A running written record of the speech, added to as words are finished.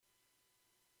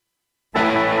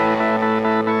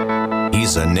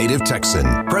He's a native Texan,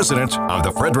 president of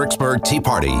the Fredericksburg Tea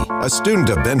Party, a student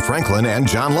of Ben Franklin and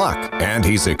John Locke, and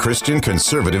he's a Christian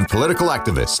conservative political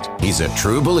activist. He's a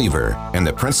true believer in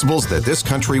the principles that this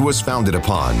country was founded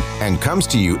upon and comes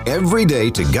to you every day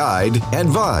to guide,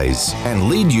 advise, and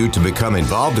lead you to become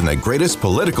involved in the greatest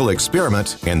political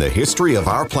experiment in the history of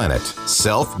our planet,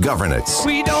 self-governance.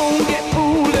 We don't get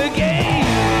fooled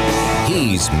again.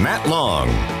 He's Matt Long,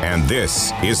 and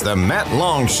this is the Matt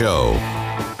Long Show.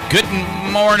 Good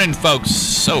morning, folks.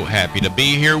 So happy to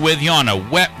be here with you on a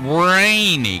wet,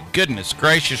 rainy, goodness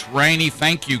gracious, rainy.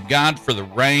 Thank you, God, for the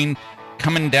rain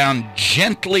coming down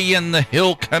gently in the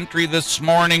hill country this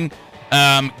morning.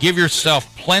 Give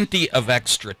yourself plenty of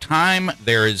extra time.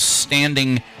 There is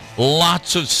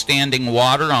lots of standing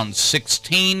water on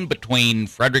 16 between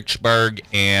Fredericksburg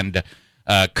and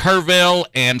Kerrville.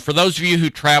 And for those of you who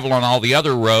travel on all the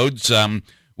other roads,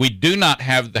 we do not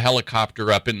have the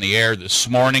helicopter up in the air this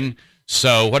morning.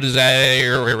 So what is that?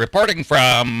 We're reporting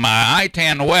from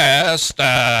I-10 West.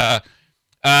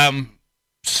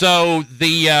 So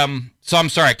I'm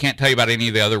sorry, I can't tell you about any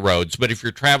of the other roads. But if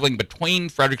you're traveling between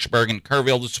Fredericksburg and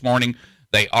Kerrville this morning,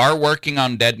 they are working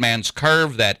on Dead Man's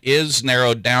Curve. That is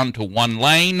narrowed down to one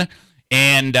lane.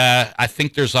 And I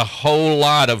think there's a whole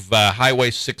lot of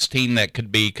Highway 16 that could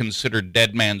be considered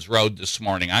Dead Man's Road this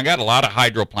morning. I got a lot of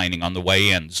hydroplaning on the way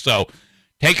in. So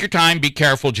take your time, be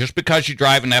careful. Just because you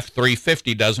drive an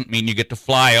F-350 doesn't mean you get to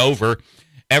fly over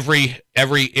every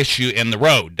issue in the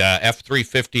road.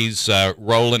 F-350s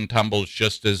roll and tumbles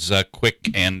just as quick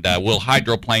and will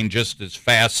hydroplane just as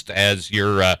fast as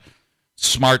your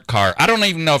smart car. I don't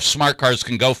even know if smart cars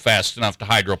can go fast enough to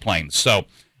hydroplane. So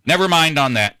never mind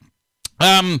on that.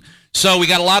 So we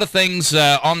got a lot of things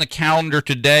on the calendar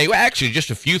today. Well, actually, just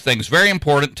a few things. Very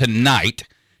important tonight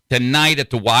at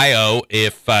the YO.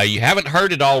 If you haven't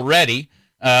heard it already,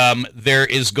 there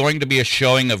is going to be a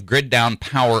showing of Grid Down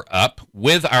Power Up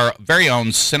with our very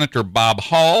own Senator Bob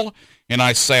Hall. And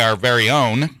I say our very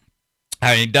own.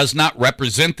 He does not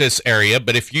represent this area,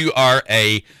 but if you are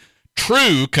a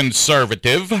true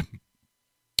conservative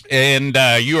and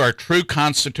you are a true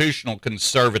constitutional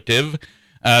conservative,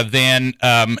 then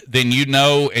you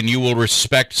know and you will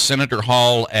respect Senator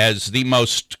Hall as the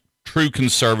most true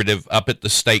conservative up at the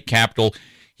state capitol.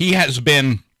 He has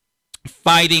been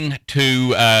fighting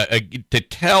to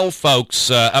tell folks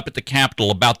up at the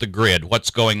Capitol about the grid, what's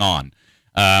going on,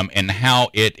 and how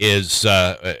it is,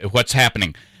 what's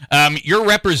happening. Your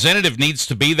representative needs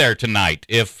to be there tonight.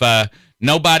 If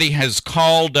nobody has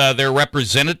called their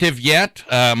representative yet,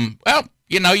 well,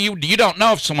 you know, you don't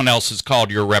know if someone else has called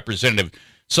your representative.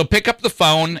 So pick up the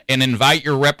phone and invite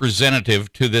your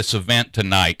representative to this event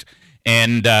tonight.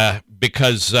 And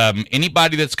because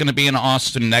anybody that's going to be in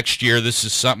Austin next year, this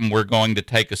is something we're going to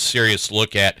take a serious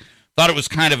look at. Thought it was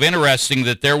kind of interesting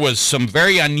that there was some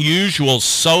very unusual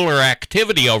solar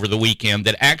activity over the weekend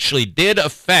that actually did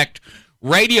affect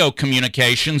radio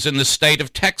communications in the state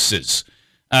of Texas.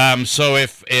 So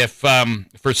if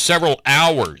for several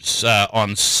hours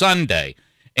on Sunday.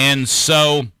 And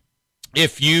so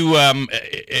if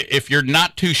you're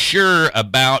not too sure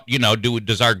about, you know,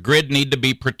 does our grid need to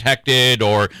be protected,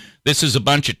 or this is a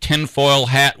bunch of tinfoil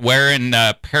hat wearing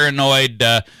paranoid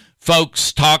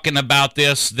folks talking about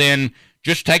this, then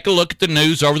just take a look at the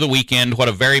news over the weekend, what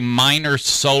a very minor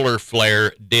solar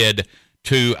flare did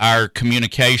to our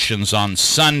communications on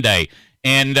Sunday.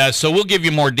 And so we'll give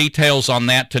you more details on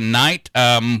that tonight.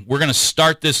 We're going to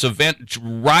start this event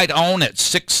right on at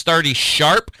 6:30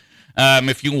 sharp.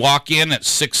 If you walk in at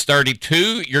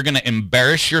 6:32, you're going to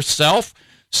embarrass yourself.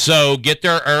 So get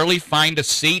there early, find a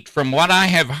seat. From what I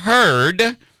have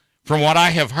heard,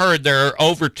 there are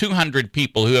over 200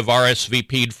 people who have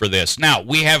RSVP'd for this. Now,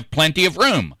 we have plenty of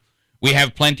room. We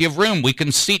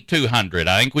can seat 200.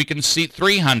 I think we can seat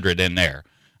 300 in there.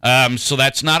 So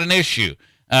that's not an issue.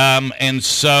 And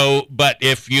so, but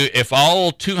if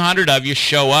all 200 of you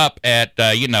show up at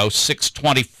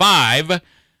 6:25,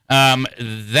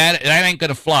 that ain't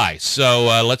gonna fly.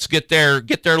 So let's get there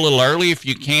a little early if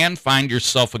you can. Find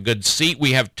yourself a good seat.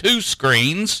 We have two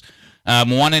screens,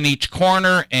 one in each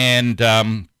corner,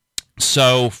 and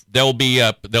so there'll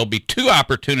be two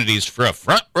opportunities for a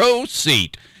front row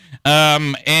seat.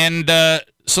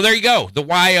 So there you go. The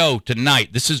YO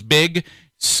tonight. This is big.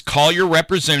 Call your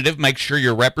representative. Make sure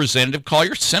your representative. Call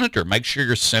your senator. Make sure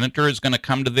your senator is going to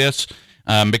come to this.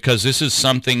 Because this is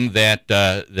something that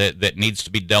needs to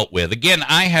be dealt with. Again,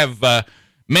 I have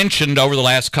mentioned over the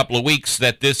last couple of weeks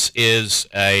that this is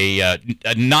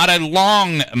not a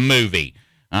long movie.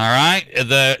 All right,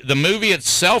 the movie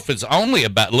itself is only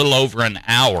about a little over an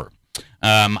hour.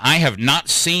 I have not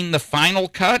seen the final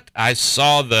cut. I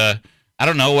saw the I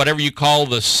don't know, whatever you call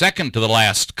the second to the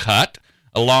last cut,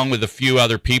 along with a few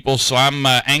other people. So I'm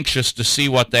anxious to see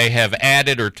what they have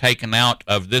added or taken out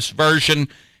of this version.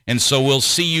 And so we'll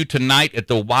see you tonight at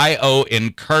the YO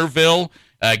in Kerrville.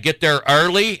 Get there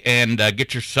early and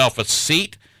get yourself a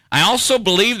seat. I also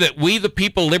believe that We the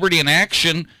People, Liberty in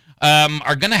Action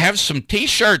are going to have some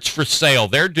T-shirts for sale.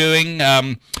 They're doing,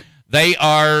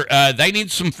 they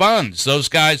need some funds. Those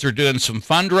guys are doing some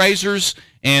fundraisers,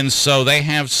 and so they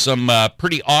have some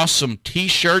pretty awesome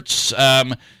T-shirts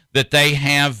that they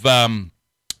have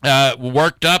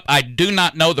worked up. I do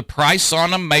not know the price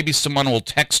on them. Maybe someone will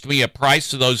text me a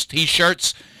price of those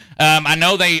T-shirts. I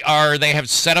know they have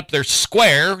set up their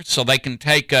Square so they can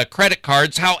take credit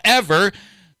cards. However,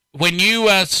 when you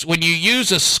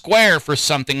use a Square for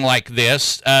something like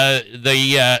this,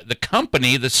 the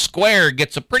company, the Square,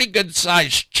 gets a pretty good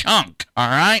sized chunk. All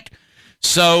right.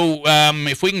 So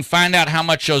if we can find out how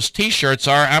much those T-shirts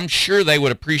are, I'm sure they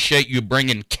would appreciate you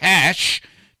bringing cash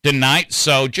tonight.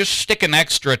 So just stick an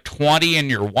extra 20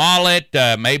 in your wallet,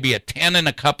 maybe a 10 and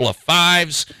a couple of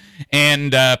 5s,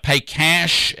 and pay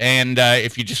cash. And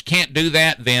if you just can't do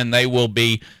that, then they will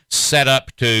be set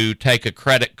up to take a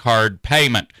credit card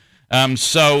payment.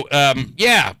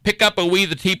 Yeah, pick up a We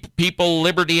the People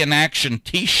Liberty in Action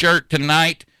T-shirt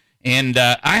tonight. And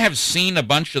I have seen a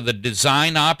bunch of the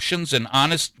design options, and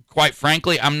quite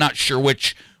frankly, I'm not sure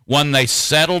which one they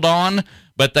settled on,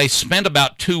 but they spent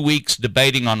about 2 weeks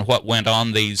debating on what went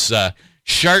on these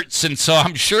shirts, and so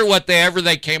I'm sure whatever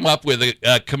they came up with,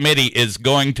 a committee, is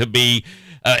going to be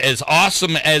as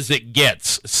awesome as it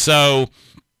gets. So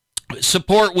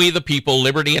support We the People,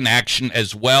 Liberty in Action,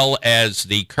 as well as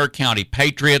the Kerr County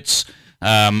Patriots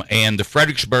and the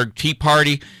Fredericksburg Tea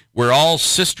Party. We're all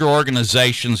sister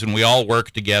organizations, and we all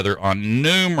work together on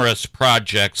numerous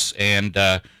projects, and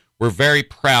we're very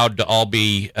proud to all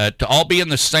be in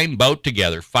the same boat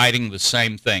together, fighting the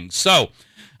same thing. So,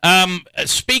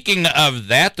 speaking of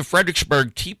that, the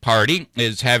Fredericksburg Tea Party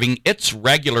is having its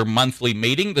regular monthly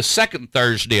meeting the second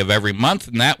Thursday of every month,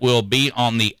 and that will be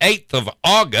on the 8th of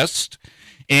August.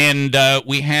 And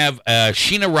we have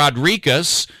Sheena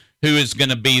Rodriguez, who is going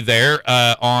to be there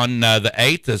on the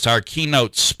 8th as our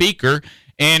keynote speaker.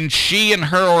 And she and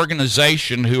her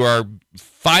organization, who are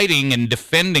fighting and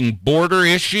defending border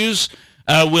issues,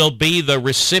 will be the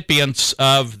recipients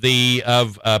of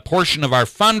a portion of our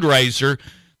fundraiser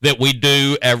that we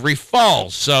do every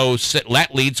fall. So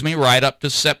that leads me right up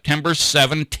to September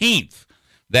 17th.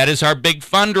 That is our big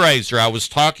fundraiser. I was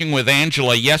talking with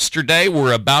Angela yesterday.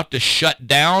 We're about to shut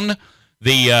down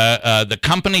the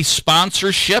company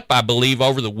sponsorship, I believe,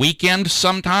 over the weekend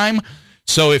sometime.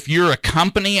 So if you're a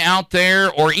company out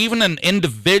there, or even an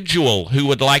individual who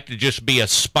would like to just be a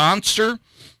sponsor,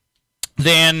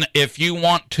 then if you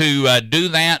want to do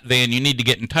that, then you need to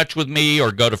get in touch with me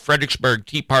or go to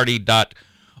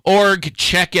fredericksburgteaparty.org,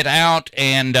 check it out,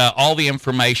 and all the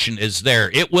information is there.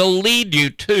 It will lead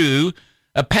you to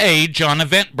a page on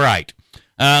Eventbrite.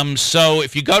 So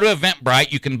if you go to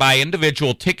Eventbrite, you can buy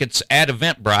individual tickets at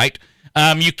Eventbrite.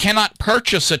 You cannot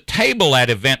purchase a table at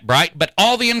Eventbrite, but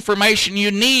all the information you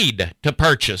need to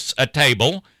purchase a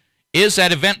table is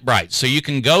at Eventbrite. So you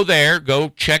can go there, go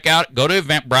check out, go to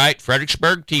Eventbrite,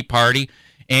 Fredericksburg Tea Party,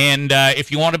 and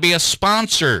if you want to be a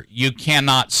sponsor, you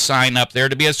cannot sign up there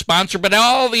to be a sponsor, but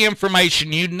all the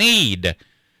information you need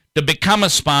to become a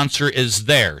sponsor is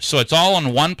there. So it's all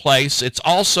in one place. It's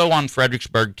also on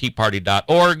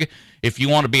fredericksburgteaparty.org. If you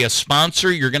want to be a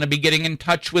sponsor, you're going to be getting in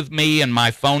touch with me, and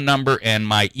my phone number and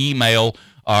my email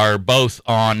are both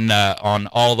on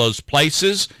all those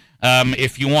places.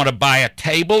 If you want to buy a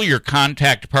table, your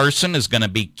contact person is going to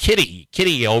be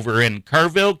Kitty over in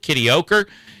Kerrville, Kitty Oker,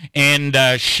 and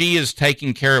she is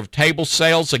taking care of table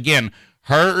sales. Again,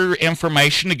 her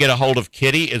information to get a hold of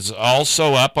Kitty is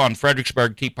also up on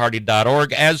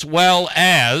fredericksburgteaparty.org, as well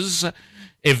as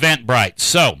Eventbrite.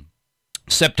 So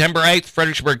September 8th,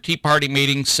 Fredericksburg Tea Party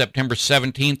meeting. September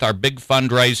 17th, our big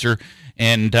fundraiser.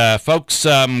 And folks,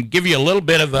 give you a little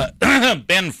bit of a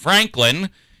Ben Franklin.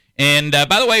 And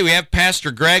by the way, we have Pastor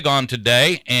Greg on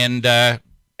today. And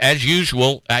as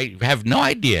usual, I have no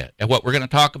idea what we're going to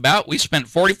talk about. We spent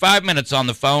 45 minutes on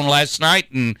the phone last night,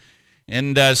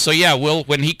 and so yeah,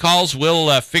 when he calls,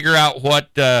 we'll figure out what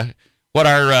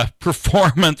our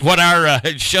performance, what our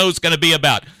show's going to be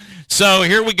about. So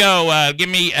here we go. Give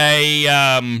me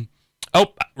a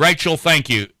Rachel, thank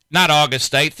you. Not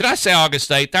August 8th. Did I say August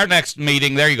 8th? Our next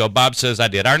meeting, there you go. Bob says I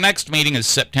did. Our next meeting is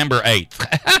September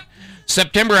 8th.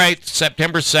 September 8th,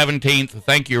 September 17th.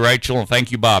 Thank you, Rachel, and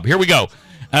thank you, Bob. Here we go.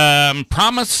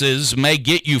 Promises may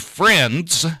get you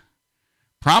friends,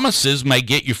 Promises may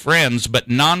get you friends, but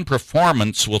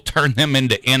non-performance will turn them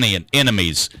into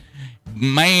enemies.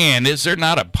 Man, is there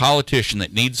not a politician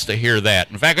that needs to hear that?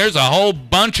 In fact, there's a whole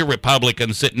bunch of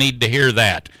Republicans that need to hear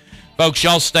that. Folks,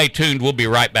 y'all stay tuned. We'll be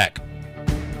right back.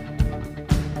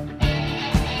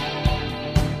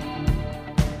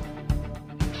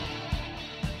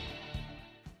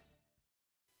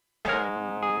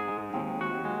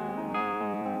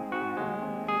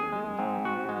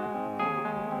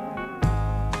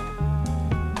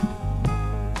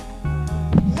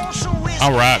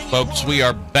 All right, folks, we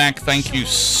are back. Thank you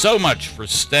so much for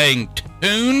staying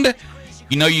tuned.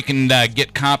 You know, you can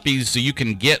get copies. You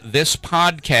can get this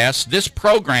podcast, this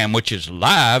program, which is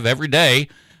live every day.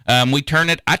 I turn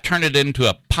it into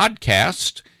a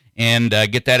podcast and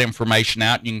get that information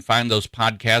out. You can find those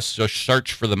podcasts. So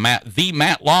search for the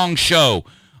Matt Long Show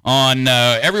on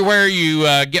everywhere you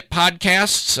get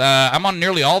podcasts. I'm on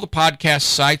nearly all the podcast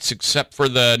sites except for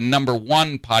the number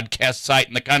one podcast site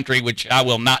in the country, which I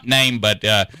will not name, but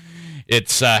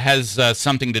it has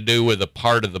something to do with a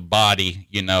part of the body,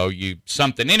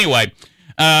 something. Anyway,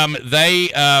 they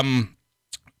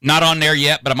not on there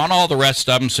yet, but I'm on all the rest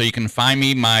of them, so you can find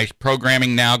me. My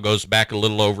programming now goes back a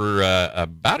little over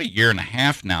about a year and a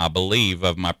half now, I believe,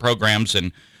 of my programs,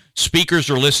 and speakers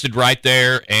are listed right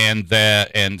there, and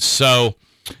so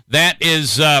that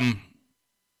is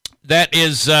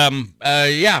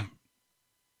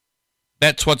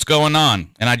that's what's going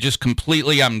on. And I just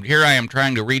completely, I am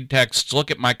trying to read texts,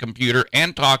 look at my computer,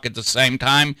 and talk at the same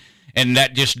time, and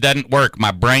that just doesn't work.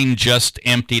 My brain just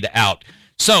emptied out.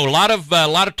 So a lot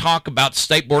of talk about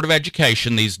State Board of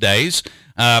Education these days,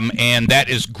 and that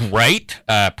is great.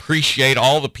 Appreciate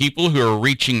all the people who are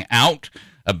reaching out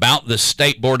about the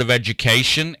State Board of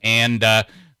Education, and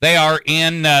they are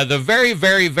in the very,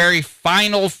 very, very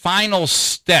final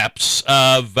steps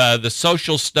of the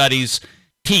Social Studies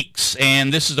TEKS,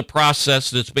 and this is a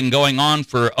process that's been going on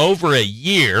for over a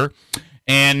year,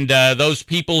 and those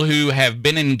people who have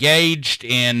been engaged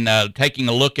in taking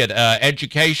a look at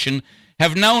education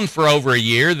have known for over a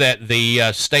year that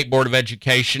the State Board of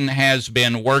Education has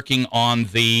been working on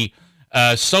the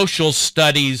Social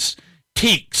Studies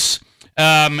TEKS.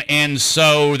 And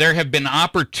so there have been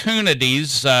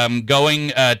opportunities going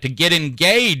to get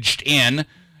engaged in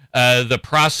the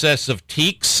process of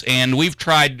TEKS, and we've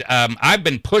tried, I've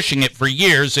been pushing it for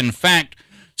years. In fact,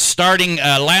 starting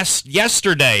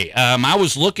yesterday, I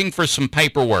was looking for some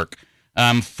paperwork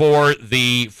from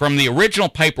the original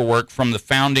paperwork from the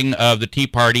founding of the Tea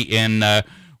Party, and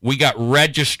we got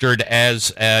registered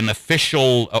as an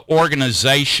official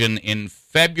organization in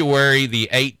February the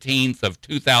 18th of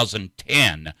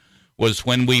 2010 was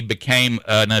when we became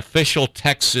an official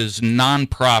Texas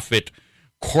nonprofit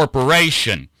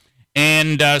corporation.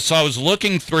 And so I was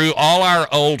looking through all our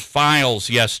old files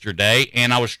yesterday,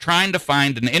 and I was trying to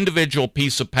find an individual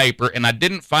piece of paper, and I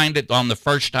didn't find it on the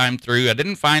first time through. I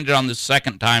didn't find it on the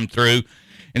second time through.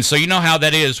 And so you know how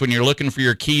that is when you're looking for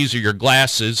your keys or your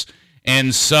glasses.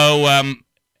 And so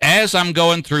as I'm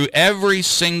going through every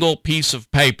single piece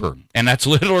of paper, and that's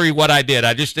literally what I did.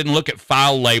 I just didn't look at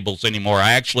file labels anymore.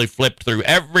 I actually flipped through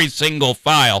every single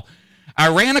file. I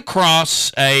ran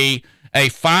across a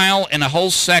file and a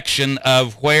whole section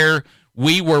of where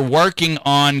we were working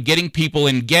on getting people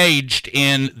engaged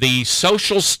in the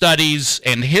Social Studies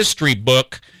and History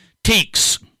book,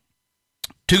 TEKS,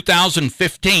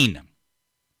 2015.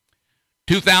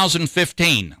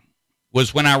 2015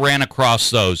 was when I ran across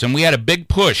those, and we had a big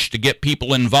push to get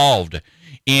people involved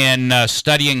in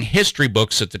studying history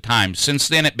books at the time. Since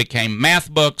then, it became math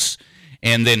books,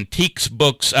 and then TEKS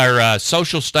books, or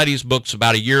social studies books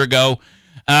about a year ago.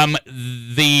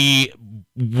 This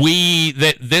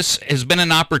has been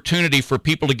an opportunity for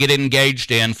people to get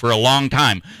engaged in for a long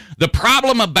time. The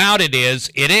problem about it is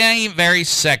it ain't very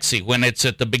sexy when it's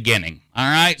at the beginning.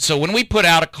 All right, so when we put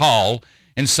out a call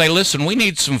and say, listen, we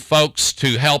need some folks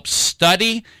to help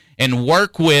study and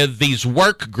work with these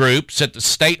work groups at the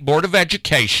State Board of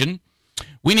Education,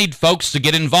 we need folks to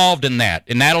get involved in that.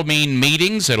 And that'll mean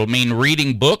meetings, it'll mean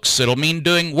reading books, it'll mean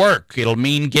doing work, it'll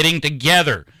mean getting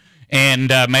together,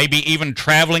 and maybe even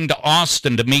traveling to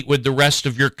Austin to meet with the rest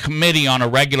of your committee on a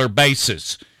regular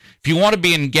basis. If you want to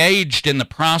be engaged in the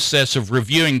process of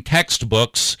reviewing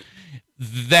textbooks,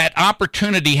 that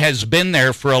opportunity has been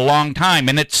there for a long time,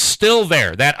 and it's still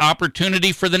there. That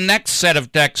opportunity for the next set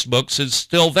of textbooks is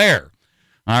still there.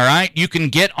 All right? You can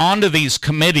get onto these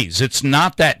committees. It's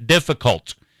not that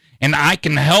difficult, and I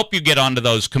can help you get onto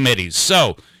those committees.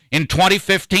 So in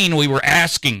 2015, we were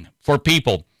asking for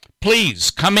people,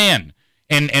 please come in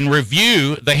and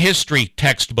review the history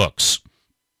textbooks.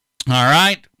 All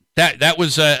right? That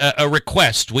was a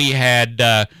request. We had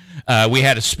a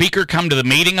speaker come to the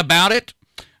meeting about it.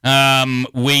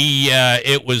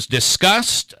 It was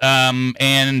discussed,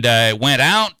 and it went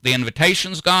out. The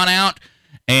invitation's gone out,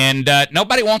 and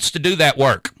nobody wants to do that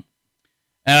work.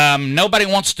 Nobody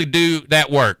wants to do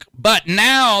that work. But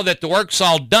now that the work's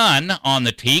all done on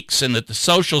the TEKS and that the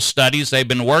social studies, they've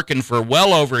been working for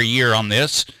well over a year on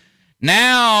this,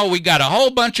 now we got a whole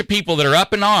bunch of people that are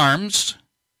up in arms,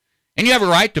 and you have a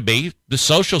right to be. The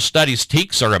social studies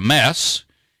TEKS are a mess.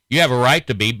 You have a right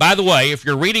to be. By the way, if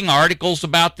you're reading articles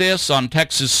about this on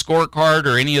Texas Scorecard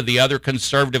or any of the other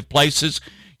conservative places,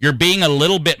 you're being a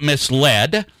little bit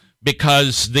misled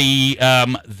because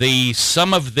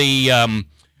some of the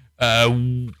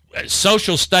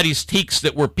social studies TEKS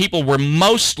that people were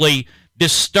mostly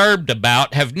disturbed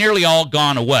about have nearly all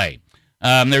gone away.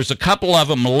 There's a couple of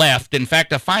them left. In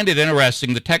fact, I find it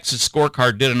interesting. The Texas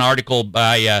Scorecard did an article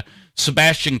by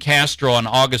Sebastian Castro on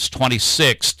August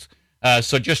 26th,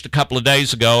 so just a couple of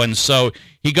days ago. And so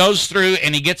he goes through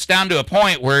and he gets down to a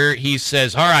point where he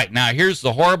says, all right, now here's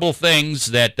the horrible things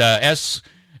that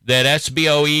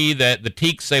SBOE, that the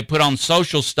TEKS they put on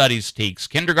social studies TEKS,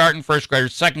 kindergarten, first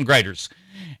graders, second graders.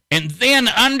 And then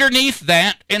underneath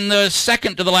that, in the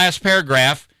second to the last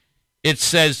paragraph, it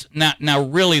says, now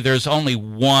really there's only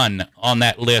one on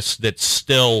that list that's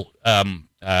still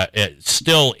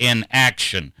in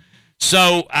action.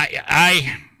 So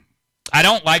I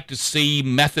don't like to see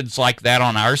methods like that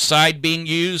on our side being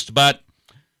used, but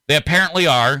they apparently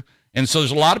are. And so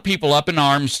there's a lot of people up in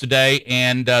arms today,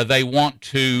 and they want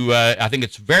to, I think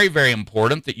it's very, very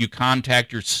important that you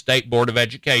contact your state board of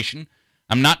education.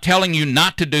 I'm not telling you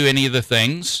not to do any of the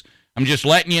things. I'm just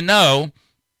letting you know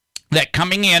that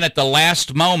coming in at the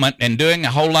last moment and doing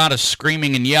a whole lot of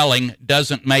screaming and yelling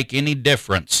doesn't make any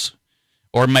difference,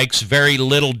 or makes very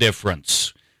little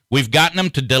difference. We've gotten them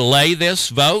to delay this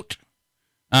vote,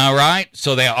 all right?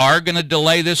 So they are going to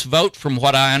delay this vote from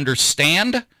what I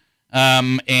understand.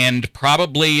 And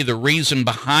probably the reason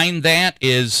behind that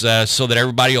is so that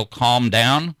everybody will calm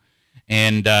down.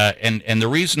 And the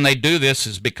reason they do this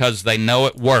is because they know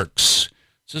it works.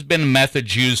 This has been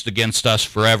methods used against us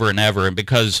forever and ever. And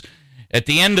because at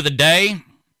the end of the day,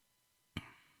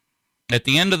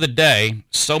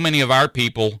 so many of our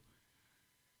people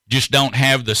just don't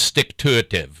have the stick to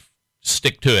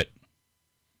it.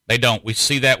 They don't. We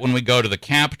see that when we go to the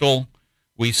Capitol.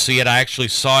 We see it. I actually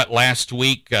saw it last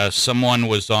week. I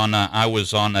was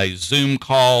on a Zoom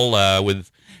call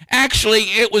with, actually,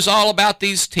 it was all about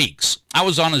these TEKS. I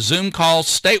was on a Zoom call,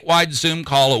 statewide Zoom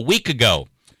call a week ago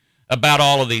about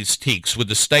all of these TEKS with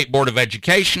the State Board of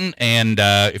Education. And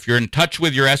if you're in touch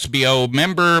with your SBO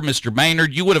member, Mr.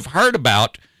 Maynard, you would have heard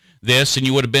about this, and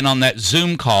you would have been on that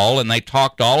Zoom call, and they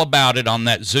talked all about it on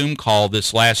that Zoom call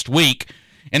this last week.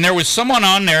 And there was someone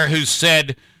on there who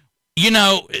said, you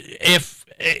know, if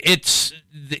it's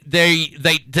they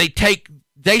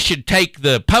should take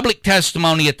the public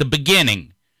testimony at the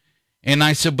beginning. And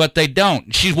I said, but they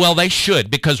don't. She's, well, they should,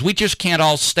 because we just can't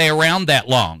all stay around that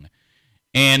long.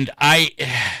 And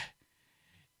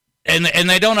and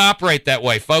they don't operate that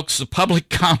way, folks. The public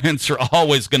comments are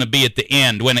always going to be at the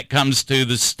end when it comes to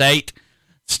the State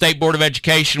Board of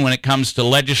Education, when it comes to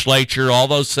legislature, all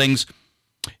those things.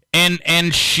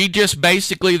 And she just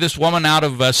basically, this woman out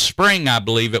of Spring, I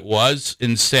believe it was,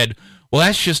 and said, well,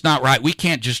 that's just not right. We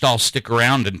can't just all stick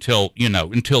around until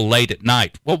late at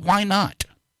night. Well, why not?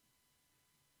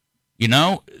 You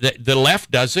know, the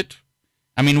left does it.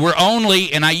 I mean, we're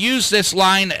only, and I use this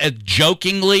line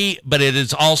jokingly, but it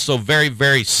is also very,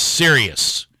 very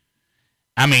serious.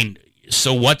 I mean,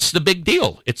 so what's the big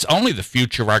deal? It's only the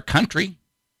future of our country.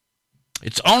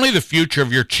 It's only the future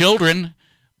of your children.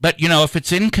 But, you know, if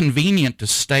it's inconvenient to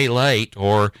stay late,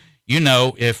 or, you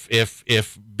know, if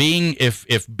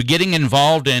getting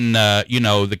involved in,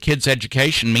 the kids'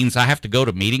 education means I have to go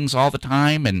to meetings all the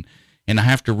time, and I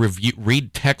have to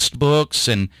read textbooks,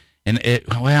 I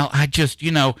just,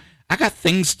 I got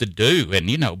things to do.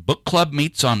 And, book club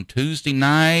meets on Tuesday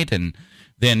night, and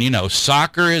then,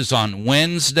 soccer is on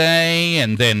Wednesday,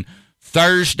 and then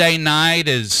Thursday night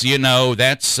is,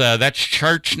 that's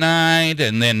church night,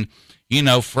 and then,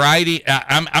 Friday.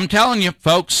 I'm telling you,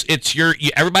 folks,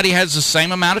 everybody has the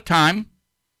same amount of time.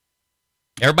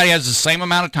 Everybody has the same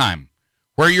amount of time.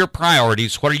 Where are your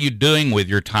priorities? What are you doing with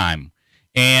your time?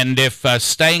 And if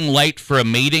staying late for a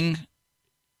meeting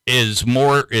is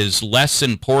less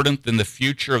important than the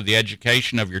future of the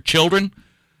education of your children,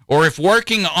 or if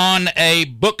working on a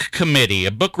book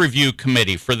review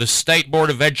committee for the State Board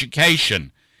of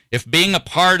Education, if being a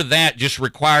part of that just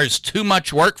requires too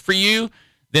much work for you,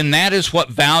 then that is what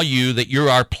value that you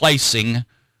are placing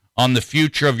on the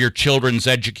future of your children's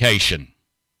education.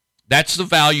 That's the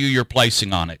value you're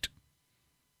placing on it.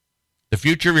 The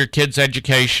future of your kids'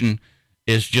 education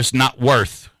is just not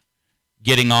worth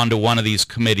getting onto one of these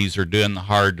committees or doing the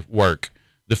hard work.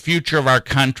 The future of our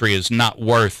country is not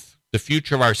worth, the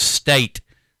future of our state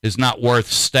is not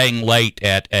worth staying late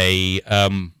at a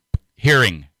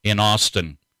hearing in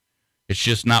Austin. It's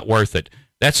just not worth it.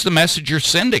 That's the message you're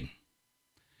sending.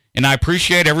 And I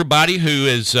appreciate everybody who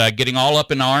is getting all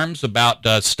up in arms about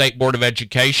State Board of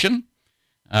Education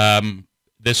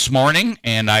this morning,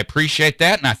 and I appreciate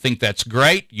that, and I think that's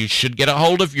great. You should get a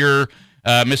hold of your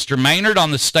Mr. Maynard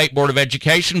on the State Board of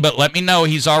Education, but let me know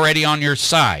he's already on your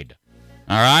side.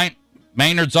 All right?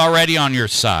 Maynard's already on your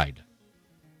side.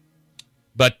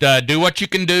 But do what you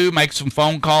can do. Make some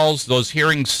phone calls. Those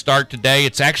hearings start today.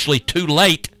 It's actually too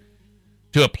late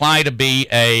to apply to be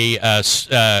a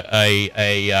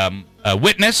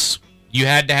witness. You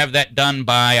had to have that done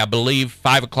by, I believe,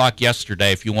 5 o'clock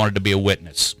yesterday if you wanted to be a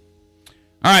witness.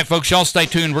 All right, folks, y'all stay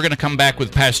tuned. We're going to come back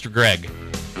with Pastor Greg.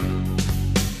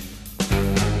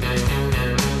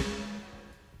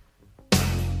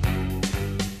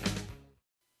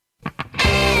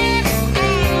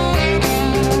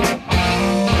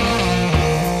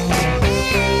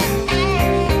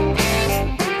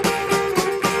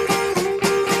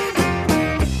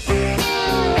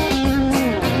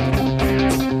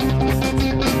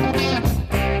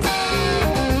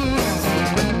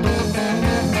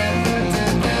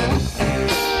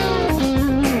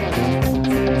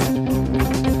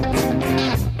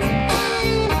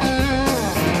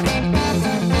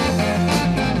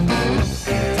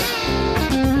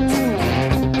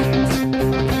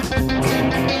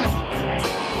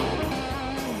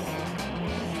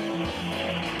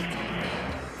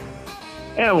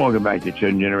 And welcome back to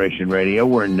Chosen Generation Radio,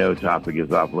 where no topic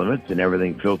is off limits and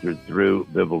everything filtered through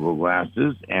biblical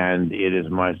glasses. And it is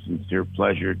my sincere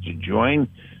pleasure to join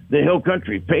the Hill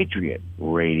Country Patriot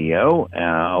Radio,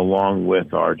 along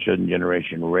with our Chosen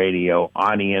Generation Radio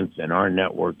audience and our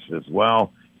networks as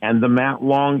well, and the Matt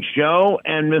Long Show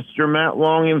and Mr. Matt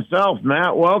Long himself.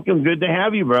 Matt, welcome. Good to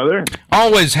have you, brother.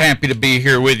 Always happy to be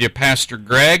here with you, Pastor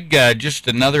Greg. Just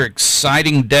another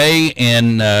exciting day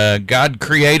in God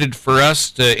created for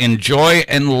us to enjoy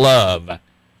and love.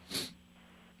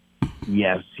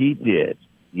 Yes, he did.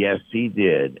 Yes, he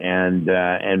did.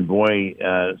 And boy,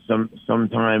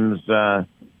 sometimes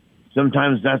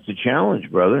that's a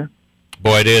challenge, brother.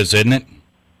 Boy, it is, isn't it?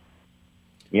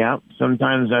 Yeah,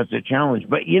 sometimes that's a challenge.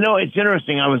 But you know, it's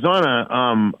interesting. I was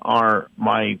on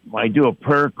I do a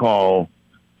prayer call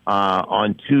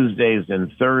on Tuesdays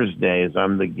and Thursdays.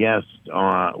 I'm the guest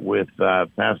with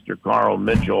Pastor Carl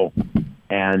Mitchell,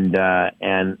 and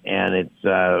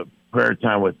it's prayer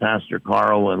time with Pastor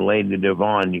Carl and Lady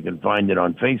Devon. You can find it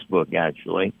on Facebook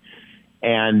actually,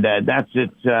 and that's at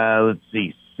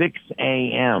 6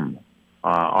 a.m.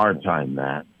 Our time.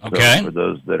 Matt. Okay. So for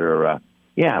those that are.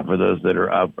 For those that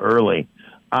are up early.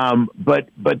 But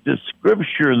the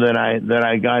scripture that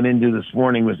I got into this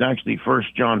morning was actually 1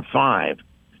 John 5.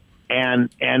 And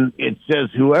it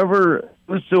says,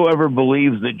 whosoever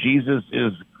believes that Jesus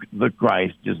is the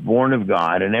Christ is born of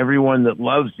God, and everyone that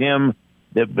loves him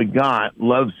that begot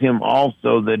loves him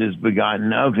also that is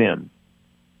begotten of him.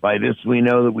 By this we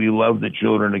know that we love the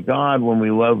children of God when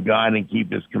we love God and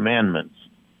keep his commandments.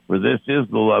 For this is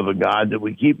the love of God, that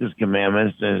we keep his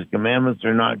commandments, and his commandments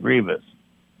are not grievous.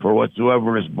 For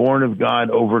whatsoever is born of God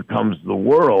overcomes the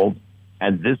world,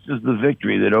 and this is the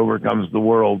victory that overcomes the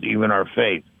world, even our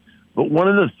faith. But one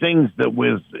of the things that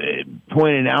was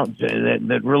pointed out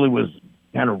that really was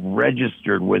kind of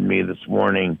registered with me this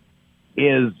morning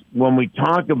is when we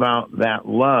talk about that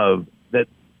love, that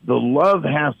the love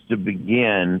has to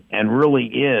begin, and really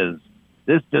is.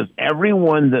 This says,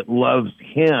 everyone that loves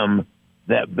him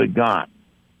that begot.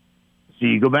 So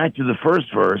you go back to the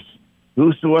first verse,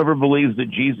 whosoever believes that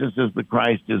Jesus is the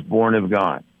Christ is born of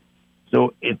God.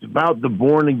 So it's about the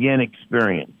born-again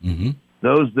experience,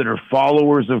 those that are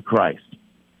followers of Christ.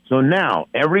 So now,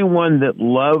 everyone that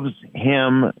loves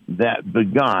him that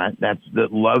begot, that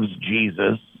loves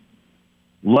Jesus,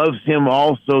 loves him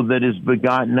also that is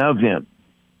begotten of him.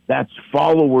 That's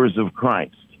followers of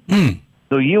Christ.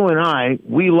 So you and I,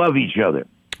 we love each other.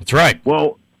 That's right.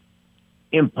 Well,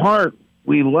 in part,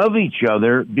 we love each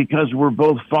other because we're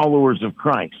both followers of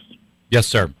Christ. Yes,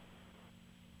 sir.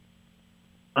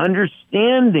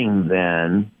 Understanding,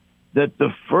 then, that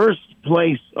the first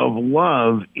place of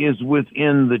love is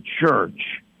within the church,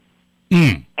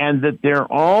 and that there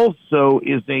also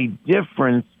is a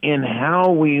difference in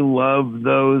how we love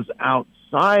those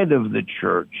outside of the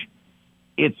church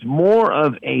it's more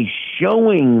of a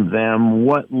showing them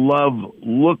what love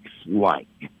looks like.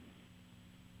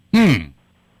 You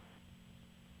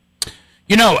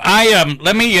know,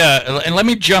 let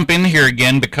me jump in here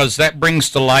again, because that brings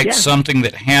to light something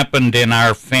that happened in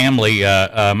our family.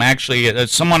 Actually,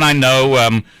 someone I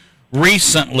know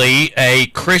recently, a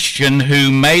Christian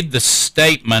who made the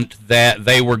statement that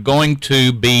they were going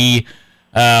to be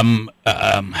opening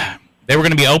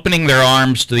their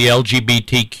arms to the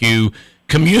LGBTQ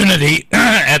community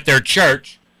at their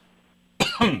church,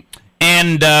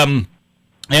 and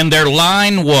their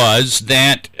line was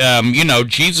that,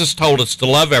 Jesus told us to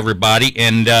love everybody,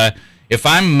 and if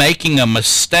I'm making a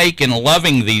mistake in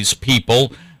loving these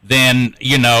people, then,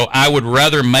 I would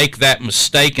rather make that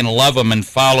mistake and love them and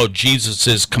follow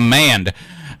Jesus's command.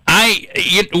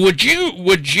 Would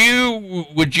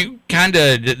you kind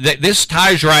of, this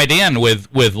ties right in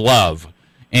with love.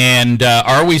 And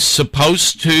are we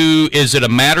supposed to, is it a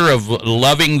matter of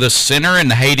loving the sinner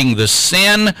and hating the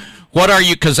sin? What are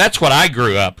you, because that's what I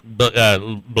grew up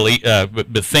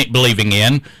believing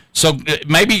in. So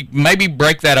maybe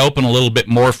break that open a little bit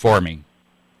more for me.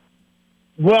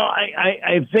 Well,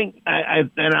 I think, and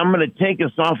I'm going to take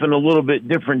us off in a little bit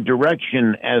different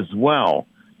direction as well,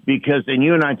 because, and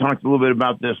you and I talked a little bit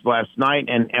about this last night,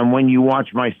 and when you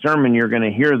watch my sermon, you're going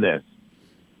to hear this.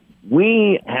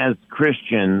 We as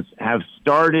Christians have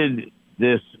started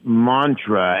this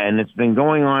mantra, and it's been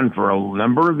going on for a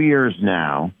number of years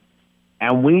now,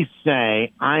 and we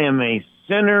say, I am a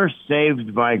sinner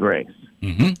saved by grace.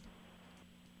 Mm-hmm.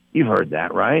 You've heard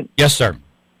that, right? Yes, sir.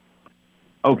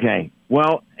 Okay.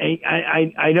 Well,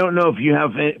 I don't know if you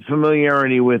have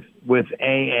familiarity with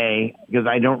AA, because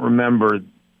I don't remember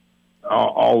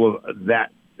all of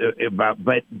that about,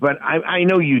 but I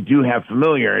know you do have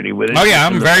familiarity with it. Oh yeah,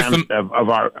 I'm very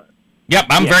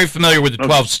very familiar with the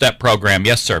 12-step program.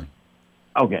 Yes, sir.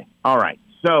 Okay. All right.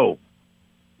 So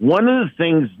one of the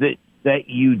things that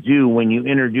you do when you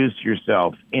introduce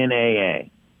yourself in AA,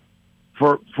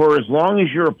 for as long as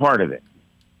you're a part of it,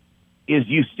 is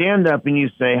you stand up and you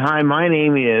say, hi, my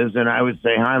name is, and I would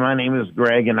say, hi, my name is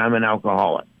Greg, and I'm an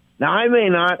alcoholic. Now, I may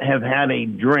not have had a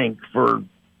drink for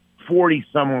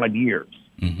 40-some-odd years,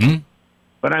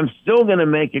 but I'm still going to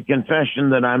make a confession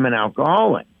that I'm an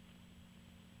alcoholic,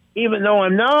 even though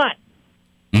I'm not.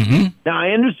 Now,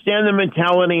 I understand the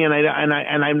mentality, and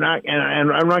I'm not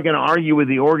going to argue with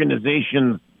the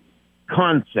organization's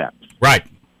concepts. Right.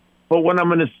 But what I'm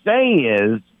going to say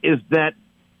is that,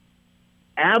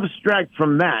 abstract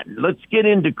from that, let's get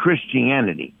into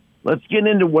Christianity. Let's get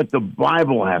into what the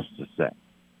Bible has to say.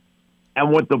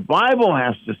 And what the Bible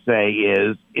has to say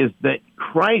is that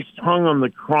Christ hung on the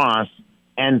cross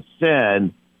and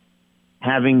said,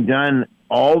 having done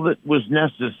all that was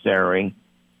necessary,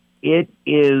 it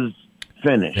is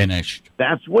finished.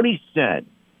 That's what he said.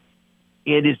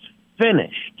 It is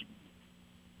finished.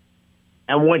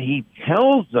 And what he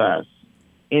tells us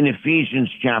in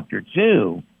Ephesians chapter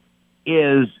 2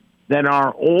 is that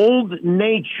our old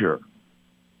nature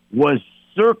was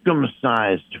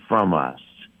circumcised from us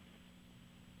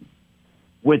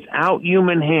without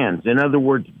human hands. In other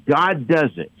words, God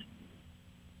does it.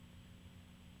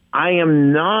 I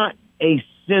am not a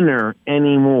sinner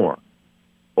anymore.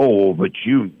 Oh, but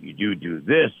you do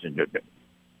this and do that.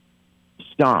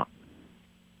 Stop.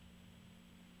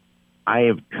 I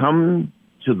have come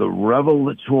to the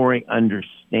revelatory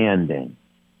understanding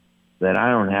that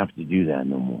I don't have to do that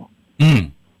no more.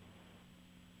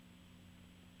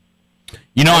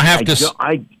 You know, I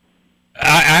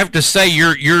have to say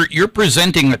you're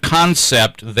presenting a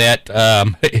concept that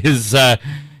is going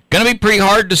to be pretty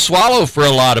hard to swallow for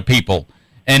a lot of people,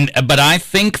 but I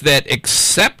think that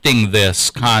accepting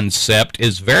this concept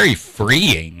is very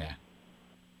freeing.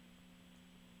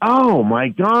 Oh my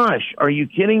gosh, are you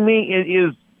kidding me?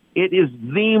 It is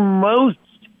the most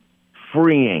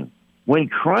freeing. When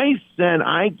Christ said,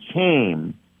 I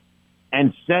came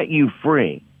and set you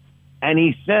free, and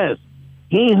he says,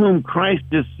 he whom Christ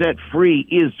has set free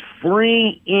is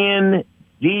free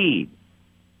indeed.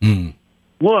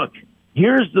 Look,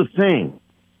 here's the thing.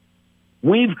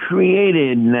 We've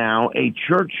created now a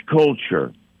church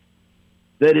culture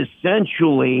that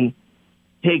essentially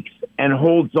takes and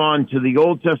holds on to the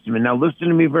Old Testament. Now, listen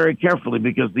to me very carefully,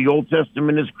 because the Old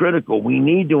Testament is critical. We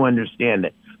need to understand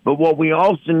it. But what we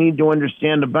also need to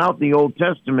understand about the Old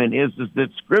Testament is that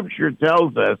Scripture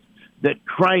tells us that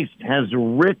Christ has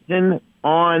written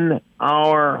on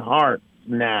our hearts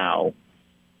now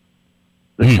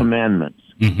the commandments.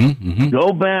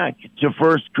 Go back to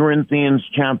 1 Corinthians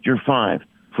chapter 5.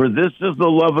 For this is the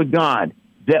love of God,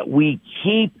 that we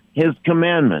keep his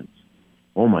commandments.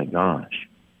 Oh, my gosh.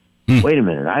 Wait a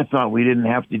minute. I thought we didn't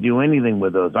have to do anything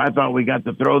with those. I thought we got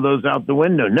to throw those out the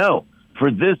window. No,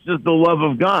 for this is the love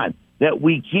of God, that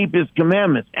we keep his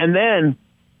commandments.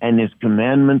 And his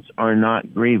commandments are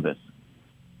not grievous.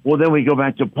 Well, then we go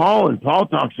back to Paul, and Paul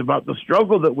talks about the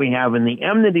struggle that we have and the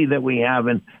enmity that we have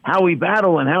and how we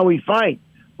battle and how we fight.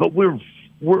 But we're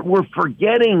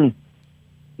forgetting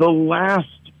the last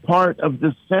part of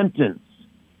the sentence,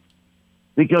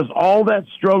 because all that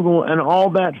struggle and all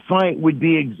that fight would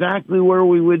be exactly where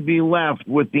we would be left,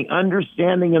 with the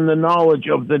understanding and the knowledge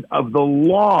of the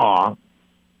law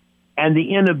and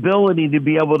the inability to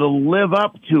be able to live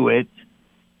up to it,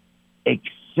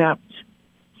 except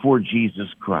for Jesus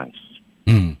Christ.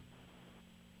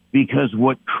 Because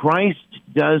what Christ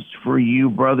does for you,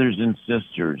 brothers and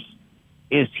sisters,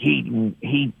 is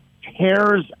he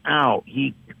tears out,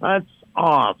 he cuts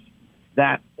off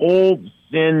that old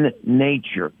sin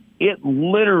nature. It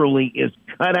literally is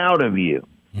cut out of you.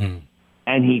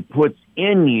 And he puts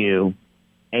in you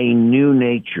a new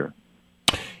nature.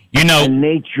 You know, a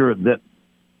nature that...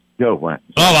 Go, what?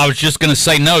 Oh, I was just going to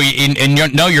say, no,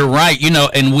 you're right. You know,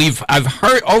 and I've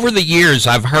heard over the years,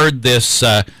 I've heard this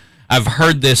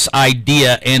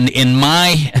idea, and in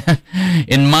my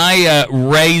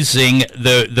raising,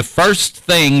 the first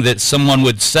thing that someone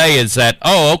would say is that,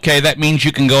 oh, okay, that means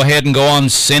you can go ahead and go on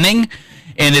sinning.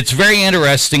 And it's very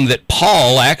interesting that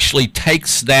Paul actually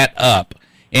takes that up,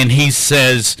 and he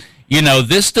says, you know,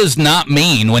 this does not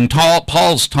mean, when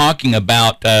Paul's talking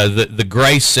about the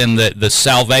grace and the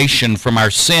salvation from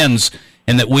our sins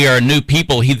and that we are a new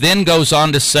people, he then goes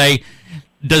on to say,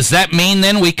 does that mean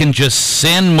then we can just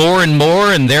sin more and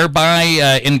more and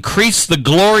thereby increase the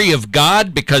glory of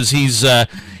God? Because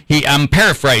I'm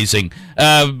paraphrasing,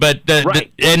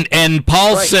 Right. and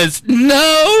Paul Right. says,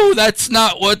 no, that's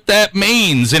not what that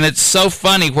means. And it's so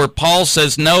funny where Paul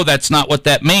says, no, that's not what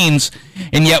that means.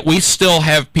 And yet we still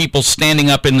have people standing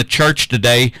up in the church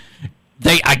today.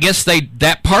 I guess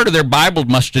that part of their Bible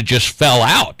must have just fell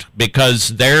out, because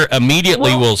they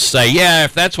immediately will say, yeah,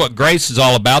 if that's what grace is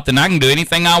all about, then I can do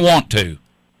anything I want to.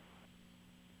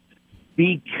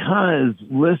 Because,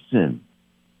 listen,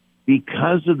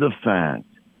 because of the fact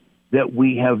that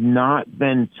we have not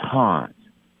been taught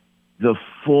the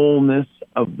fullness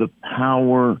of the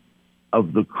power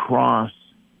of the cross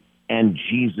and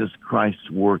Jesus Christ's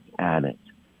work at it.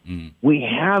 We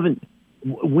haven't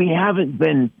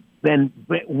been,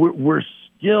 we're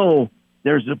still,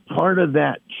 there's a part of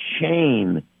that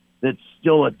chain that's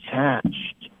still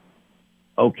attached.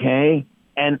 Okay?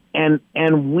 And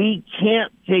we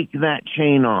can't take that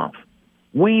chain off.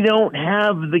 We don't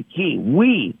have the key.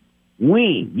 We,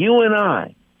 you and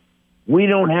I, we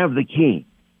don't have the key.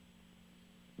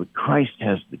 But Christ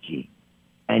has the key.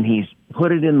 And he's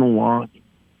put it in the lock,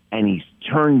 and he's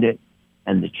turned it,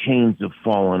 and the chains have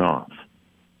fallen off.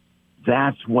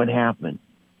 That's what happened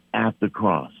at the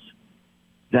cross.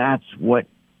 That's what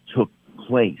took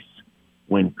place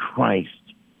when Christ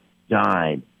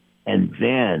died, and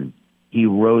then he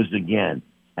rose again.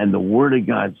 And the Word of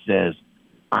God says,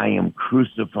 I am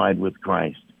crucified with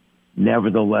Christ.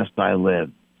 Nevertheless I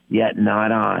live, yet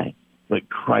not I, but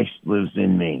Christ lives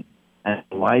in me. And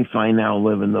the life I now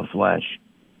live in the flesh,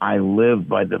 I live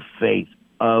by the faith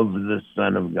of the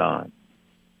Son of God.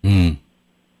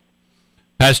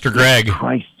 Pastor Greg.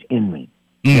 Christ in me.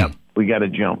 Yep, we got to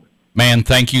jump. Man,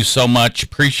 thank you so much.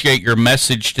 Appreciate your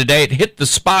message today. It hit the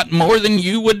spot more than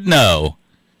you would know.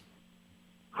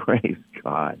 Praise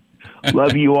God.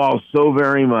 Love you all so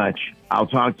very much. I'll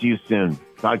talk to you soon.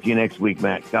 Talk to you next week,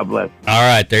 Matt. God bless. All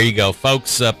right, there you go,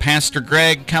 folks. Pastor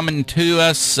Greg coming to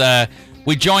us.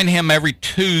 We join him every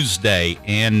Tuesday,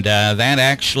 and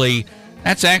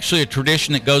that's actually a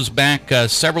tradition that goes back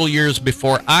several years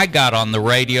before I got on the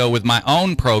radio with my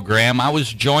own program. I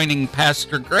was joining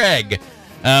Pastor Greg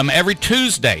every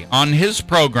Tuesday on his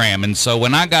program, and so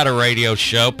when I got a radio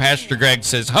show, Pastor Greg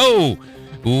says, "Ho,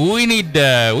 we need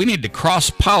to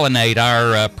cross-pollinate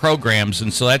our programs,"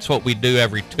 and so that's what we do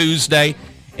every Tuesday.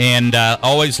 And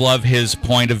always love his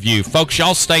point of view. Folks,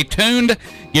 y'all stay tuned.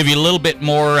 Give you a little bit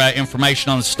more information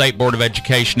on the State Board of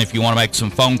Education if you want to make some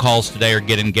phone calls today or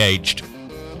get engaged.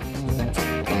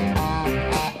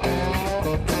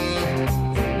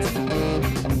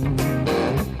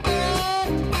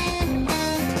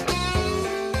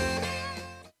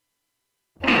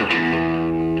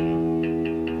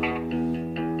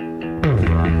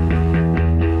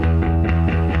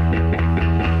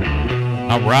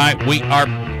 All right, we are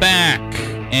back,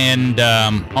 and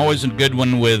always a good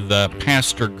one with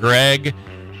Pastor Greg.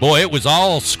 Boy, it was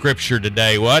all scripture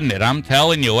today, wasn't it? I'm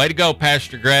telling you, way to go,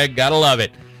 Pastor Greg. Gotta love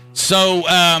it.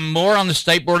 So more on the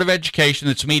State Board of Education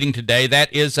that's meeting today.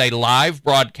 That is a live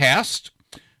broadcast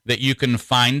that you can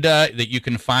find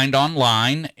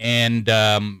online,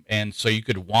 and so you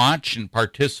could watch and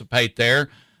participate there.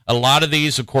 A lot of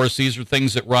these, of course, these are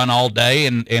things that run all day,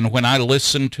 and when I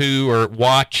listen to or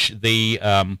watch the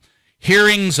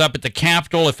hearings up at the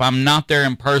Capitol, if I'm not there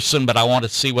in person, but I want to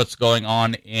see what's going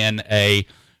on in a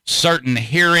certain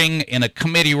hearing in a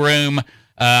committee room,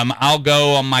 I'll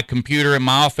go on my computer in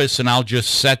my office and I'll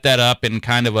just set that up in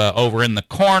kind of over in the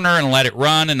corner and let it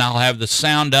run, and I'll have the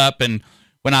sound up, and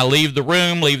when I leave the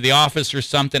room, leave the office or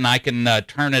something, I can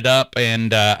turn it up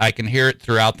and I can hear it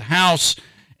throughout the house.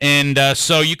 And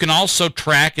so you can also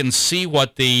track and see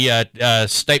what the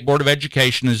State Board of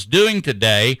Education is doing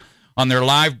today on their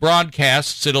live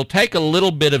broadcasts. It'll take a little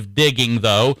bit of digging,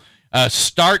 though.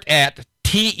 Start at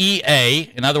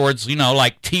TEA, in other words,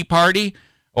 like Tea Party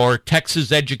or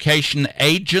Texas Education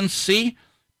Agency,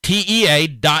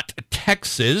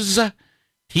 TEA.Texas,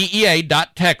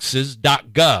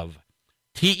 TEA.Texas.gov,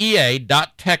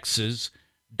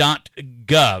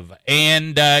 TEA.Texas.gov.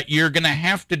 And you're going to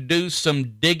have to do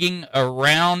some digging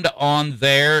around on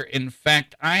there. In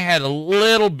fact, I had a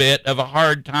little bit of a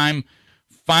hard time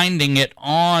finding it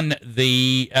on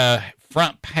the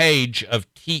front page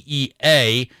of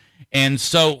TEA. And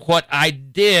so what I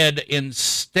did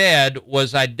instead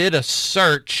was I did a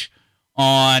search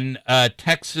on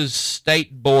Texas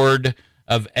State Board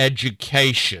of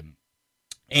Education.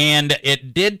 And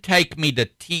it did take me to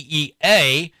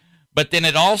TEA, but then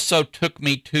it also took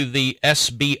me to the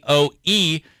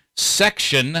SBOE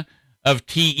section of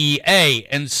TEA.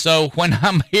 And so when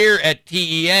I'm here at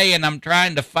TEA and I'm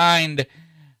trying to find,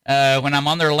 when I'm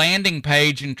on their landing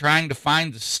page and trying to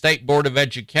find the State Board of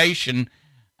Education,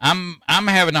 I'm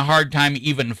having a hard time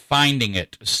even finding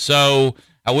it. So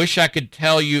I wish I could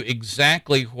tell you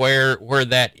exactly where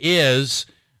that is.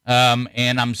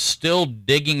 And I'm still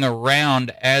digging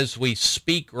around as we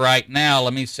speak right now.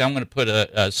 Let me see. I'm going to put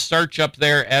a search up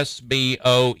there,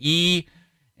 SBOE,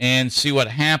 and see what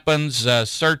happens.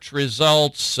 Search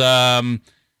results,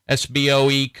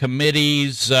 SBOE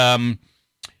committees.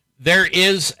 There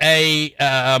is a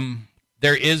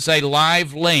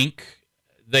live link.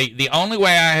 The only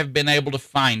way I have been able to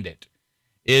find it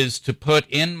is to put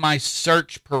in my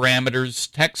search parameters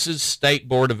Texas State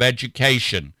Board of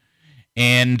Education.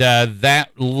 And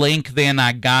that link then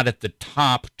I got at the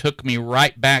top took me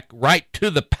right to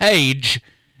the page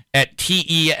at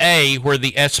TEA where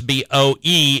the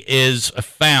SBOE is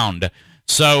found.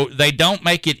 So they don't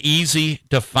make it easy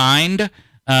to find,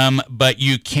 but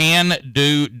you can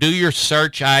do your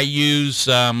search. I use,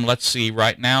 let's see,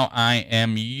 right now I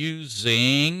am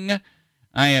using,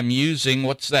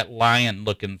 what's that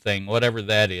lion-looking thing, whatever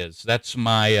that is. That's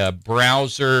my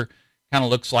browser. Kind of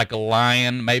looks like a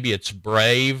lion. Maybe it's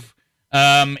Brave.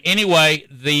 Anyway,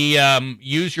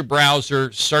 use your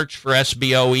browser, search for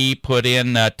SBOE, put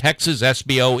in Texas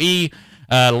SBOE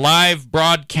live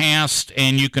broadcast,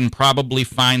 and you can probably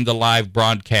find the live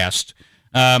broadcast.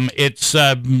 It's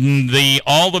all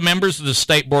the members of the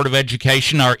State Board of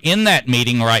Education are in that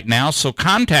meeting right now, so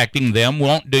contacting them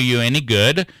won't do you any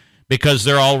good because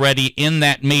they're already in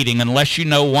that meeting, unless you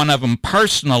know one of them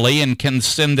personally and can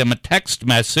send them a text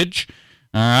message.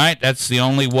 All right, that's the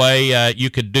only way you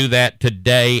could do that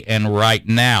today and right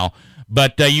now.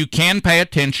 But you can pay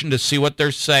attention to see what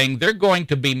they're saying. They're going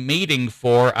to be meeting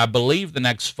for, I believe, the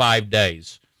next 5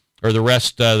 days, or the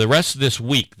rest of this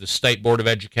week. The State Board of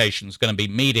Education is going to be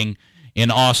meeting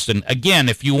in Austin. Again,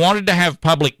 if you wanted to have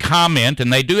public comment,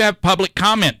 and they do have public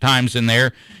comment times in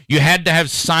there, you had to have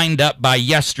signed up by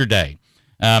yesterday.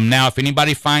 Now, if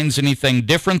anybody finds anything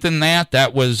different than that,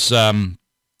 that was...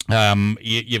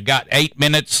 you've got 8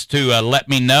 minutes to let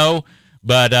me know,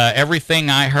 but everything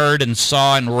I heard and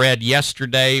saw and read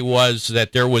yesterday was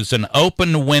that there was an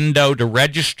open window to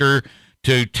register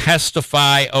to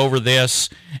testify over this,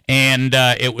 and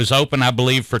it was open, I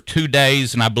believe, for 2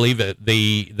 days, and I believe that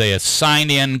the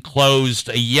sign-in closed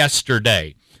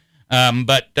yesterday.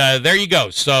 But there you go.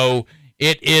 So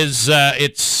it is.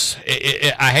 It's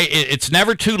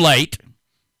never too late.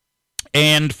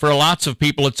 And for lots of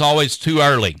people, it's always too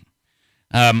early.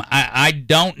 I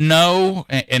don't know,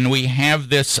 and we have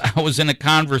this. I was in a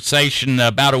conversation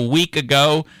about a week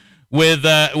ago with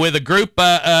a group,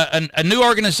 a new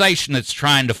organization that's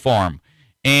trying to form,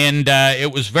 and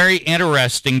it was very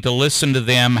interesting to listen to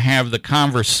them have the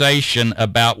conversation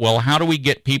about, well, how do we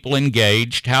get people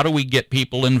engaged? How do we get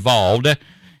people involved?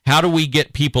 How do we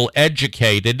get people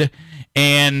educated?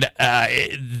 And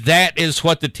that is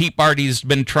what the Tea Party's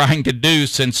been trying to do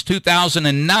since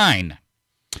 2009.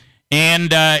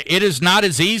 And it is not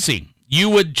as easy. You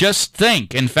would just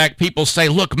think. In fact, people say,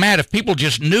 look, Matt, if people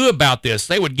just knew about this,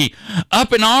 they would be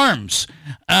up in arms.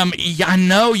 Yeah, I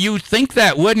know you think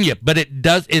that, wouldn't you? But it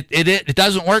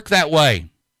doesn't work that way.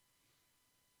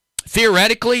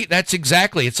 Theoretically, that's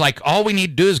exactly. It's like all we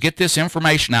need to do is get this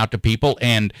information out to people,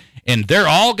 and they're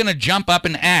all going to jump up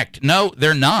and act. No,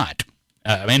 they're not.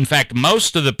 In fact,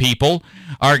 most of the people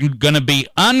are going to be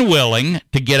unwilling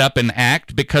to get up and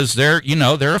act because they're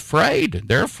afraid.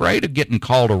 They're afraid of getting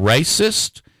called a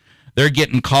racist. They're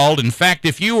getting called. In fact,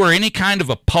 if you were any kind of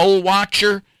a poll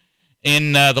watcher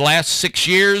in the last 6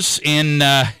 years in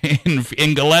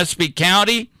Gillespie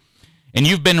County, and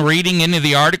you've been reading any of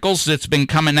the articles that's been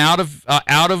coming out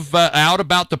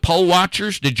about the poll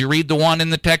watchers, did you read the one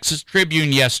in the Texas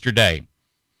Tribune yesterday?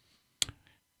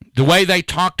 The way they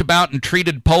talked about and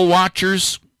treated poll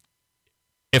watchers,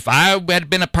 if I had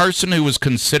been a person who was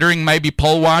considering maybe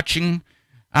poll watching,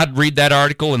 I'd read that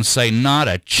article and say, not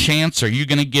a chance are you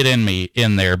going to get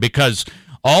in there, because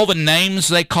all the names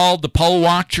they called the poll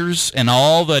watchers and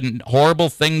all the horrible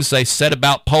things they said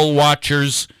about poll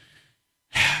watchers,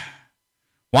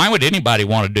 why would anybody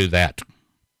want to do that?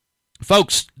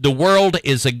 Folks, the world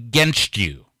is against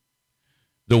you.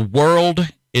 The world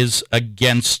is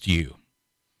against you.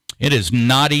 It is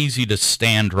not easy to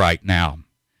stand right now.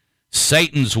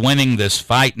 Satan's winning this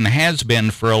fight and has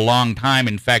been for a long time.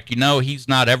 In fact, he's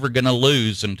not ever going to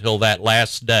lose until that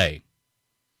last day.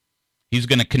 He's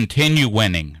going to continue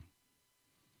winning.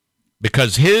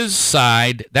 Because his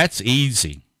side, that's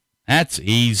easy. That's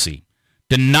easy.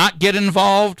 To not get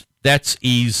involved, that's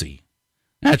easy.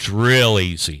 That's real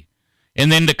easy.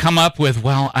 And then to come up with,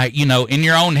 well, in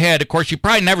your own head, of course, you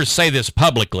probably never say this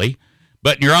publicly,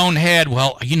 but in your own head,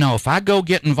 well, if I go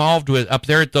get involved with up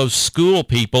there at those school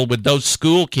people, with those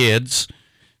school kids,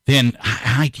 then,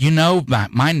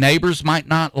 my neighbors might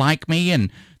not like me,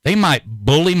 and they might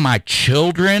bully my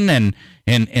children, and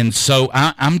so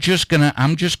I'm just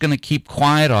gonna keep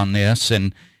quiet on this,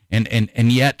 and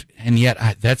yet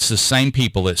that's the same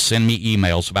people that send me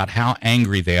emails about how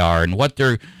angry they are and what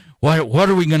are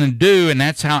we going to do, and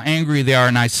that's how angry they are.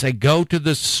 And I say, go to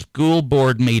the school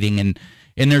board meeting, and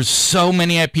there's so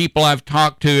many people I've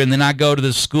talked to, and then I go to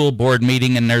the school board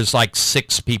meeting, and there's like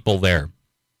 6 people there.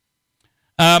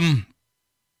 Give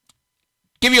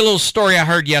you a little story I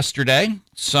heard yesterday.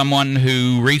 Someone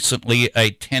who recently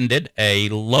attended a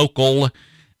local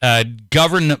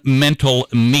governmental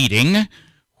meeting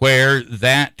where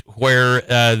there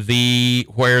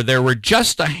were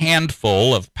just a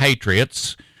handful of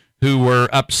patriots who were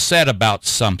upset about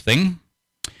something,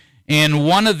 and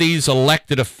one of these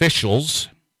elected officials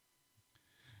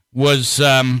was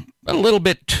a little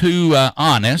bit too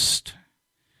honest,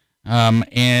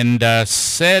 and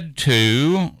said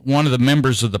to one of the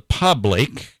members of the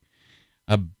public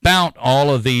about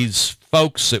all of these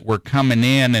folks that were coming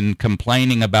in and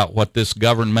complaining about what this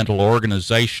governmental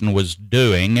organization was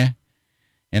doing,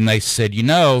 and they said,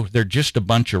 they're just a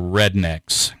bunch of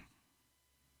rednecks.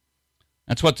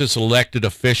 That's what this elected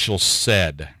official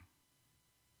said.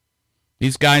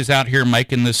 These guys out here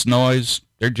making this noise,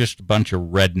 they're just a bunch of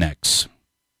rednecks.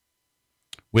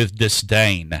 With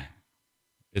disdain,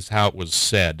 is how it was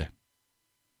said.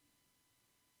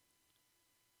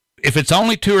 If it's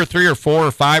only 2 or 3 or 4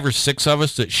 or 5 or 6 of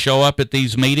us that show up at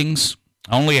these meetings,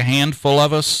 only a handful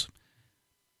of us.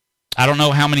 I don't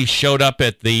know how many showed up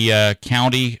at the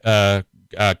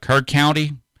Kerr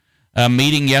County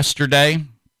meeting yesterday.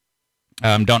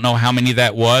 Don't know how many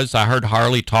that was. I heard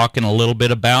Harley talking a little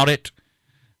bit about it.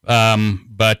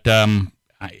 But how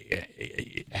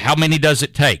many does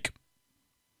it take?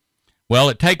 Well,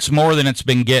 it takes more than it's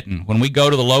been getting. When we go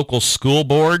to the local school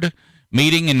board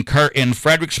meeting in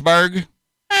Fredericksburg,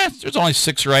 there's only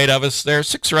 6 or 8 of us there,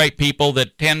 6 or 8 people,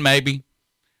 10 maybe,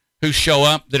 who show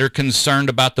up that are concerned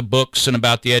about the books and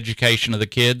about the education of the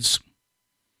kids.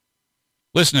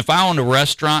 Listen, if I owned a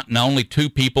restaurant and only 2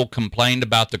 people complained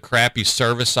about the crappy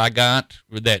service I got,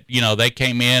 that, they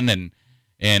came in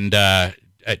and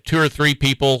 2 or 3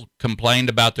 people complained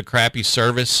about the crappy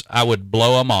service, I would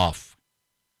blow them off.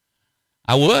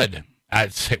 I would.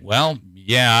 I'd say, well,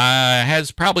 yeah,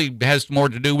 it probably has more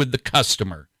to do with the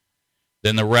customer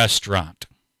than the restaurant.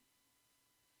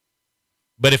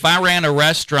 But if I ran a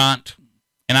restaurant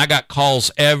and I got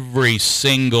calls every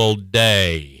single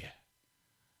day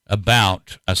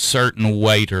about a certain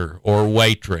waiter or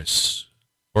waitress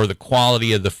or the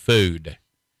quality of the food,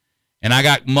 and I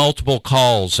got multiple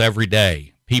calls every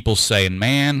day, people saying,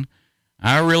 man,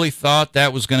 I really thought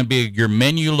that was going to be, your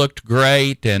menu looked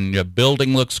great and your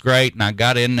building looks great, and I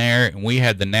got in there and we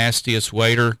had the nastiest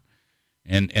waiter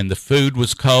and the food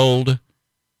was cold.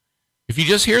 If you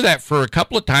just hear that for a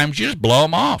couple of times, you just blow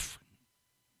them off.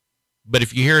 But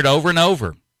if you hear it over and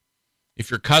over, if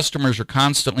your customers are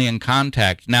constantly in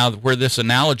contact, now where this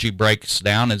analogy breaks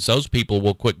down is those people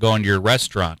will quit going to your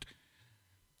restaurant.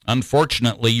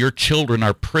 Unfortunately, your children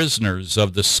are prisoners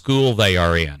of the school they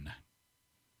are in.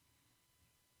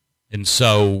 And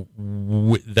so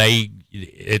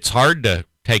it's hard to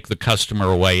take the customer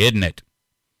away, isn't it?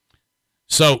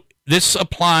 So this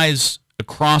applies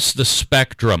across the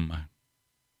spectrum.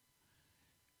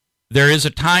 There is a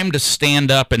time to stand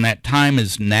up, and that time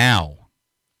is now.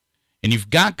 And you've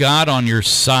got God on your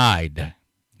side.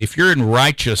 If you're in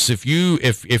righteous, if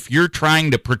you're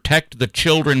trying to protect the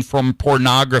children from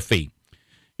pornography,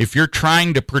 if you're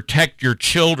trying to protect your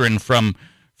children from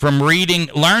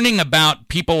learning about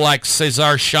people like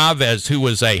Cesar Chavez, who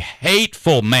was a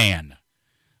hateful man,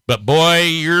 but boy,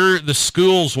 the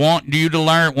schools want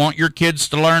your kids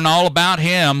to learn all about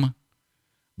him,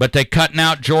 but they cutting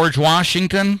out George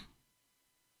Washington.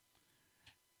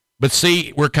 But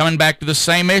see, we're coming back to the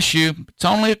same issue. It's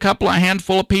only a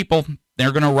handful of people.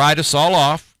 They're going to write us all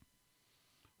off.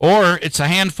 Or it's a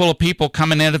handful of people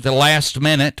coming in at the last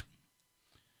minute,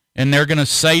 and they're going to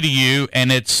say to you,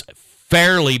 and it's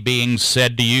fairly being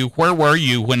said to you, where were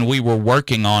you when we were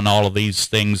working on all of these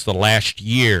things the last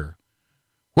year?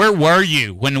 Where were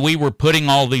you when we were putting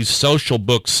all these social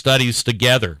book studies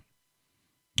together?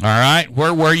 All right?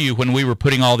 Where were you when we were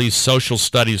putting all these social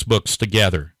studies books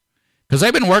together? Because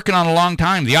they've been working on a long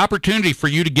time. The opportunity for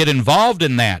you to get involved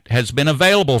in that has been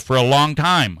available for a long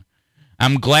time.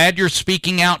 I'm glad you're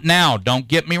speaking out now. Don't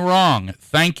get me wrong.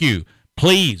 Thank you.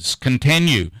 Please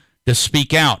continue to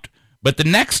speak out. But the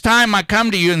next time I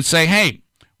come to you and say, hey,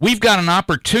 we've got an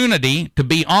opportunity to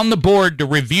be on the board to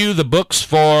review the books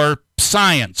for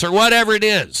science or whatever it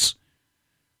is.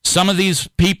 Some of these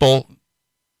people,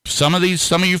 some of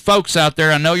you folks out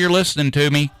there, I know you're listening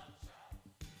to me.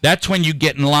 That's when you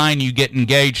get in line, you get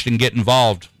engaged and get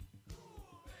involved.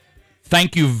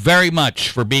 Thank you very much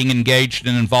for being engaged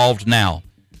and involved now.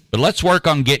 But let's work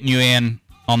on getting you in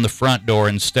on the front door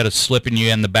instead of slipping you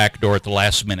in the back door at the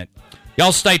last minute.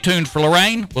 Y'all stay tuned for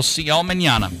Lorraine. We'll see y'all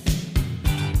mañana.